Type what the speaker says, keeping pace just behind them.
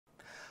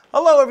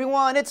Hello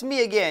everyone, it's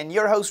me again,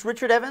 your host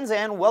Richard Evans,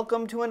 and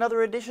welcome to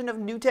another edition of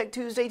New Tech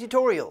Tuesday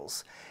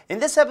Tutorials. In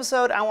this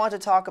episode, I want to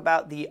talk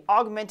about the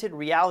augmented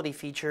reality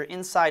feature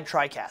inside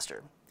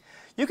TriCaster.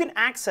 You can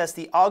access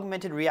the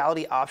augmented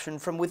reality option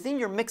from within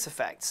your mix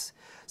effects.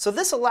 So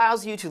this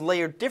allows you to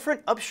layer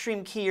different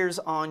upstream keyers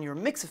on your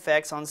mix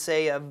effects on,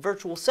 say, a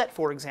virtual set,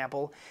 for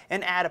example,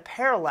 and add a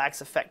parallax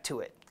effect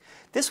to it.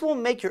 This will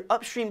make your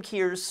upstream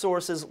keyer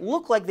sources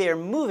look like they are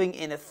moving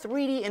in a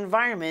 3D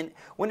environment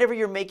whenever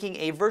you're making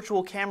a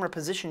virtual camera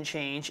position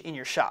change in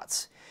your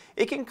shots.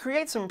 It can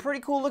create some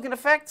pretty cool looking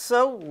effects,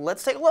 so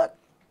let's take a look.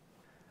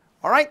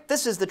 Alright,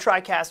 this is the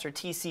TriCaster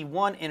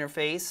TC1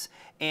 interface,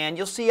 and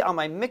you'll see on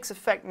my mix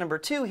effect number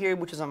 2 here,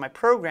 which is on my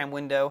program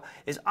window,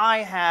 is I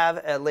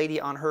have a lady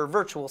on her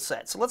virtual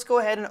set. So let's go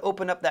ahead and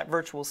open up that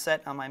virtual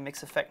set on my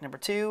mix effect number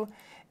 2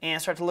 and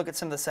start to look at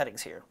some of the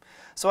settings here.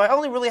 So I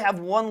only really have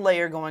one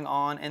layer going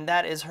on, and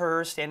that is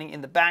her standing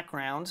in the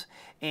background.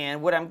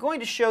 And what I'm going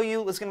to show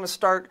you is going to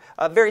start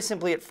very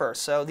simply at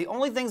first. So the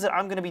only things that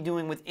I'm going to be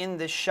doing within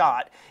this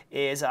shot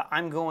is I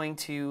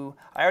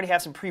already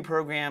have some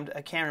pre-programmed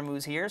camera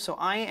moves here, so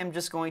I am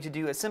just going to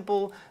do a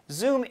simple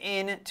zoom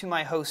in to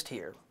my host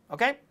here.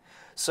 Okay?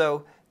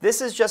 So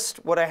this is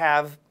just what I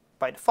have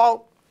by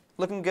default,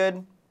 looking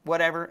good,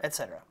 whatever,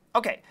 etc.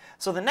 Okay,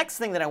 so the next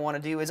thing that I want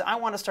to do is I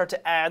want to start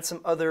to add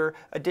some other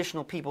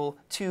additional people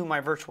to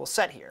my virtual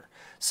set here.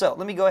 So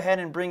let me go ahead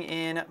and bring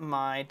in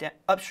my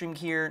upstream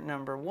keyer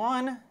number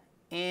 1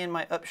 and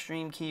my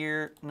upstream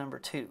keyer number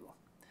 2.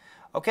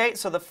 Okay,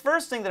 so the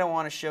first thing that I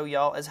want to show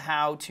y'all is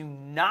how to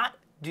not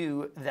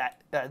do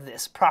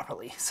this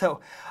properly.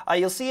 So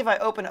you'll see if I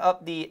open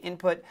up the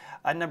input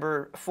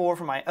number 4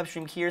 for my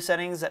upstream keyer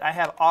settings that I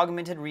have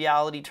augmented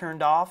reality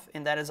turned off,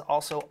 and that is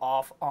also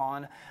off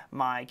on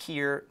my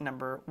keyer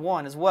number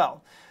 1 as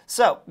well.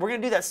 So we're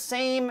going to do that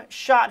same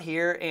shot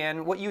here,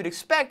 and what you would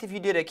expect if you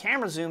did a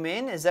camera zoom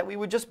in is that we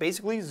would just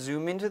basically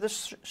zoom into the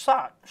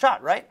shot,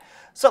 right?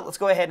 So let's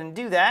go ahead and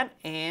do that,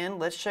 and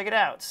let's check it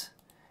out.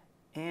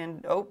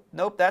 And oh,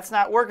 nope, that's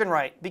not working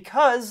right,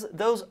 because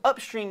those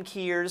upstream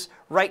keyers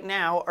right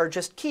now are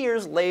just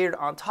keyers layered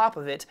on top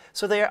of it,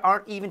 so they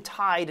aren't even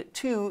tied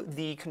to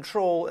the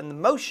control and the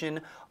motion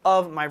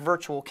of my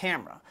virtual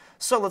camera.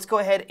 So let's go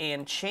ahead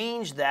and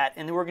change that,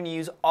 and then we're going to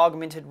use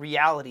augmented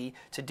reality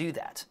to do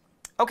that.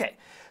 Okay,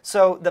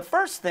 so the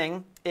first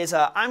thing is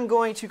I'm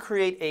going to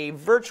create a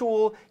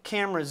virtual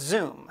camera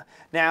zoom.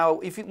 Now,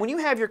 when you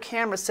have your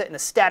camera set in a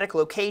static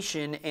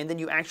location and then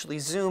you actually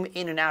zoom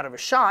in and out of a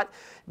shot,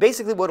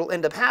 basically what will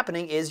end up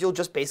happening is you'll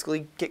just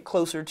basically get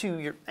closer to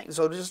your,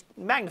 so just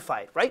magnify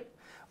it, right?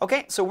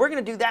 Okay, so we're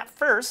going to do that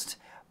first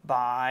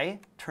by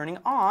turning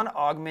on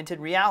augmented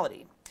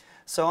reality.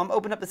 So I'm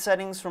opening up the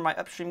settings for my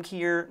upstream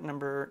keyer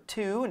number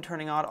 2 and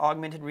turning on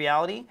augmented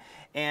reality.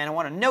 And I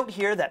want to note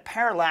here that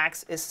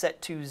parallax is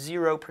set to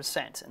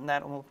 0%, and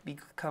that will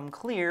become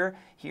clear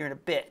here in a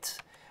bit.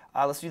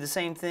 Let's do the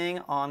same thing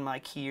on my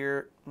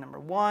keyer number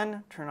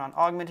 1, turn on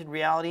augmented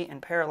reality,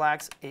 and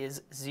parallax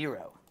is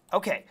 0.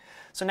 Okay,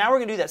 so now we're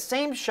going to do that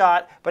same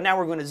shot, but now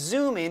we're going to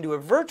zoom in, do a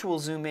virtual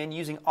zoom in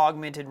using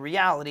augmented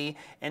reality,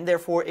 and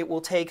therefore it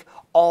will take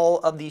all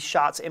of these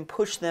shots and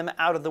push them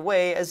out of the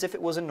way as if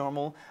it was a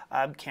normal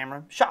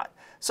camera shot.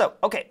 So,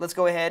 okay, let's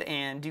go ahead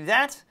and do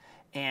that,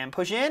 and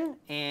push in,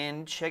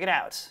 and check it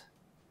out.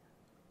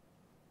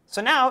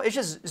 So now it's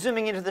just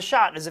zooming into the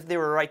shot as if they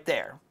were right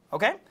there,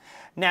 okay?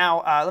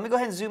 Now, let me go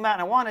ahead and zoom out,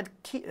 and I want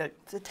to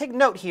take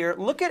note here.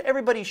 Look at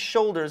everybody's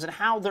shoulders and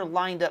how they're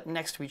lined up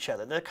next to each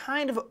other. They're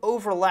kind of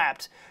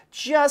overlapped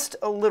just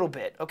a little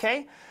bit,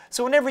 okay?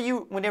 So whenever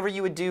you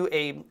would do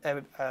a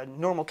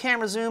normal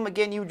camera zoom,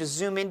 again, you would just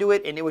zoom into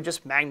it, and it would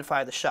just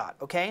magnify the shot,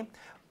 okay?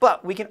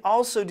 But we can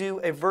also do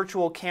a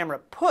virtual camera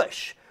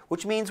push,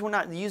 which means we're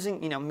not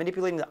using,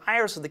 manipulating the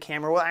iris of the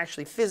camera. We're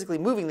actually physically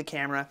moving the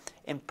camera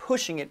and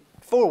pushing it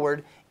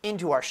forward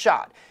into our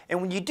shot.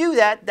 And when you do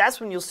that, that's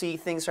when you'll see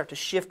things start to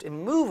shift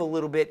and move a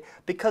little bit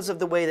because of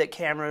the way that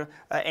camera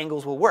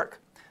angles will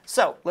work.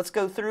 So let's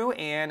go through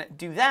and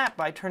do that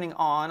by turning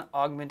on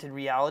augmented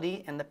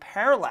reality and the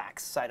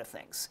parallax side of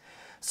things.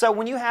 So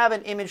when you have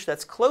an image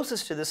that's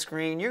closest to the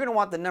screen, you're going to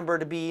want the number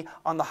to be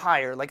on the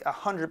higher, like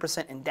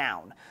 100% and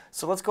down.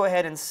 So let's go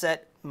ahead and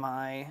set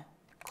my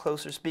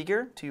closer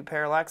speaker to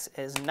parallax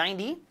as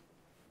 90.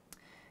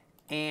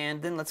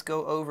 And then let's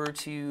go over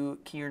to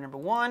keyer number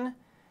 1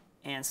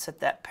 and set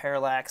that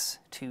parallax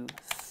to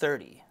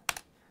 30.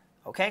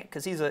 Okay,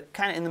 because he's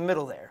kind of in the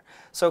middle there.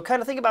 So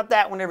kind of think about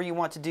that whenever you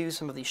want to do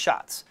some of these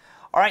shots.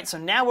 All right, so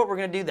now what we're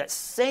going to do, that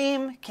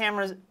same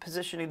camera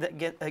positioning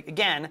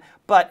again,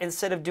 but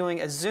instead of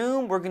doing a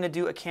zoom, we're going to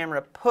do a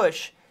camera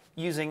push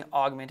using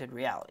augmented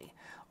reality.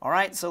 All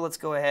right, so let's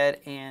go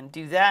ahead and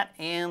do that,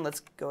 and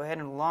let's go ahead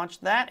and launch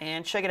that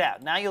and check it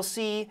out. Now you'll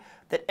see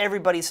that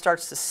everybody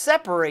starts to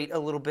separate a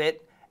little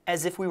bit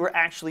as if we were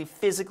actually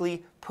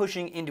physically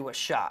pushing into a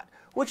shot,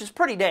 which is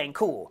pretty dang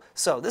cool.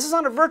 So this is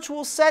on a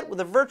virtual set with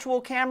a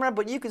virtual camera,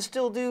 but you can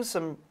still do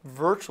some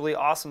virtually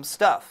awesome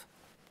stuff.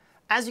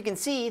 As you can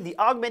see, the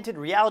augmented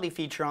reality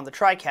feature on the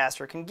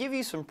TriCaster can give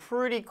you some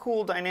pretty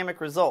cool dynamic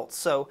results,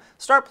 so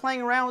start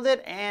playing around with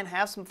it and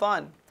have some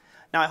fun.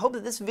 Now I hope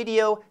that this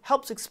video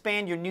helps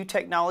expand your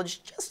NewTek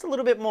knowledge just a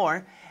little bit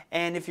more,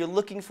 and if you're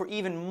looking for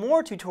even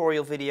more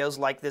tutorial videos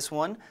like this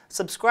one,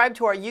 subscribe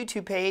to our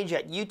YouTube page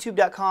at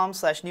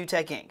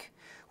youtube.com/newtekinc.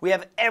 We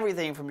have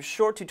everything from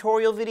short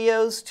tutorial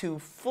videos to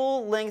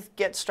full-length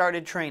Get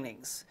Started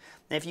trainings.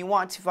 And if you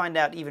want to find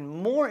out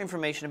even more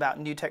information about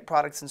NewTek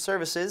products and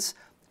services,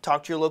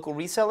 talk to your local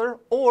reseller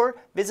or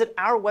visit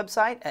our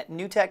website at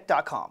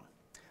newtek.com.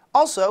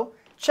 Also,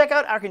 check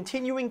out our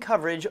continuing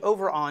coverage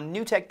over on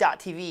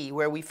newtek.tv,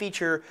 where we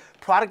feature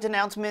product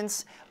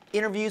announcements,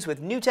 interviews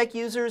with NewTek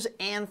users,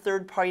 and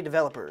third-party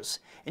developers.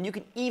 And you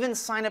can even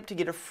sign up to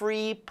get a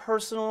free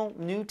personal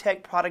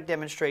NewTek product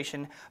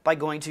demonstration by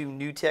going to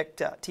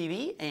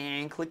newtek.tv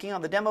and clicking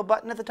on the demo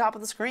button at the top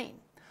of the screen.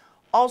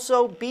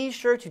 Also, be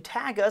sure to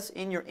tag us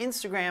in your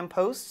Instagram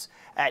posts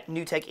at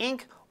NewTek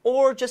Inc.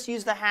 or just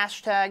use the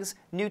hashtags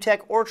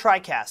NewTek or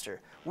TriCaster.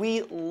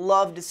 We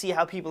love to see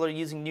how people are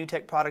using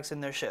NewTek products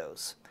in their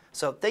shows.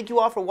 So thank you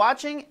all for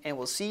watching, and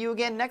we'll see you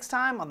again next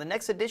time on the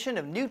next edition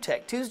of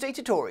NewTek Tuesday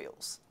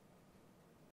Tutorials.